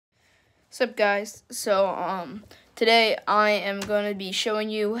What's up, guys? So today I am going to be showing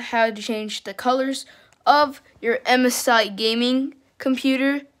you how to change the colors of your MSI Gaming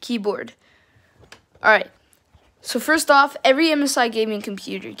Computer keyboard. Alright, so first off, every MSI Gaming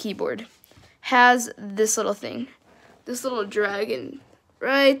Computer keyboard has this little thing, this little dragon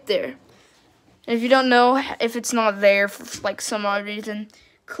right there. And if you don't know, if it's not there for like some odd reason,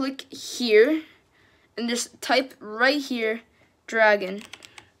 click here and just type right here, dragon.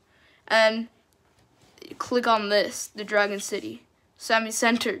 And click on this, the Dragon City. Sammy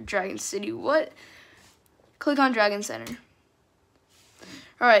Center, Dragon City. What? Click on Dragon Center.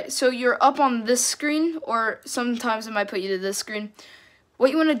 Alright, so you're up on this screen, or sometimes it might put you to this screen.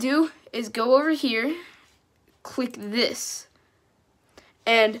 What you want to do is go over here, click this.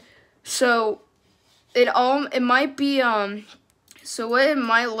 And so it might be so what it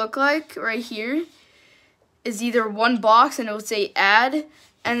might look like right here is either one box and it would say add,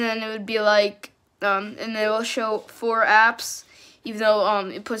 and then it would be like, and it will show 4 apps, even though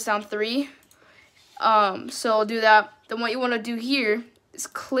it puts down 3. So I'll do that. Then what you want to do here is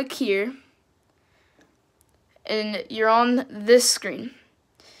click here, and you're on this screen.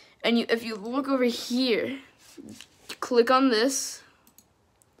 And if you look over here, click on this,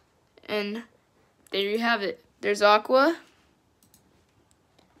 and there you have it. There's Aqua.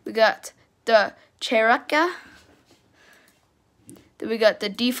 We got the Cheraka. Then we got the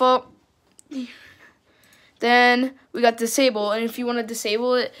default. Then we got disable, and if you want to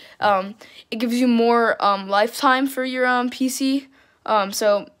disable it, it gives you more lifetime for your PC.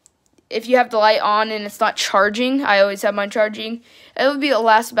 So if you have the light on and it's not charging, I always have mine charging, it'll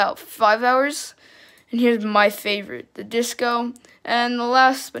last about 5 hours. And here's my favorite, the disco, and the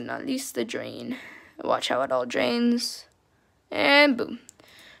last but not least, the drain. Watch how it all drains, and boom.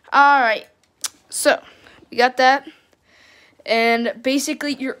 Alright, so we got that. And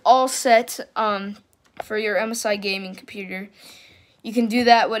basically, you're all set for your MSI Gaming Computer. You can do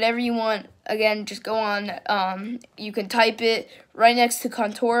that whatever you want. Again, just go on. You can type it right next to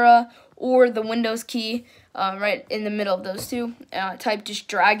Contora or the Windows key right in the middle of those two. Type just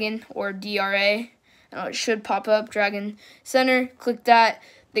Dragon or DRA. It should pop up, Dragon Center. Click that.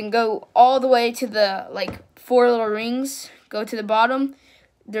 Then go all the way to the 4 little rings. Go to the bottom.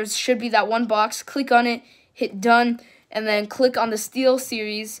 There should be that one box. Click on it. Hit done. And then click on the Steel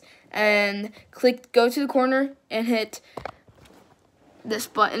series and go to the corner and hit this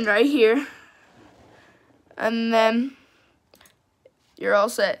button right here. And then you're all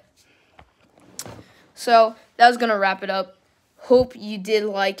set. So that was gonna wrap it up. Hope you did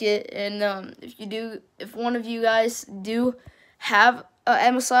like it, and if one of you guys do have a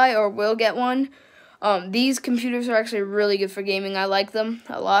MSI or will get one, these computers are actually really good for gaming. I like them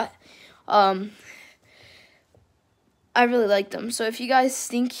a lot. I really like them. So if you guys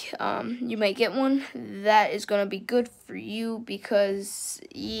think you might get one, that is going to be good for you because,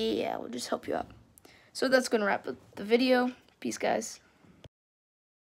 yeah, we'll just help you out. So that's going to wrap up the video. Peace, guys.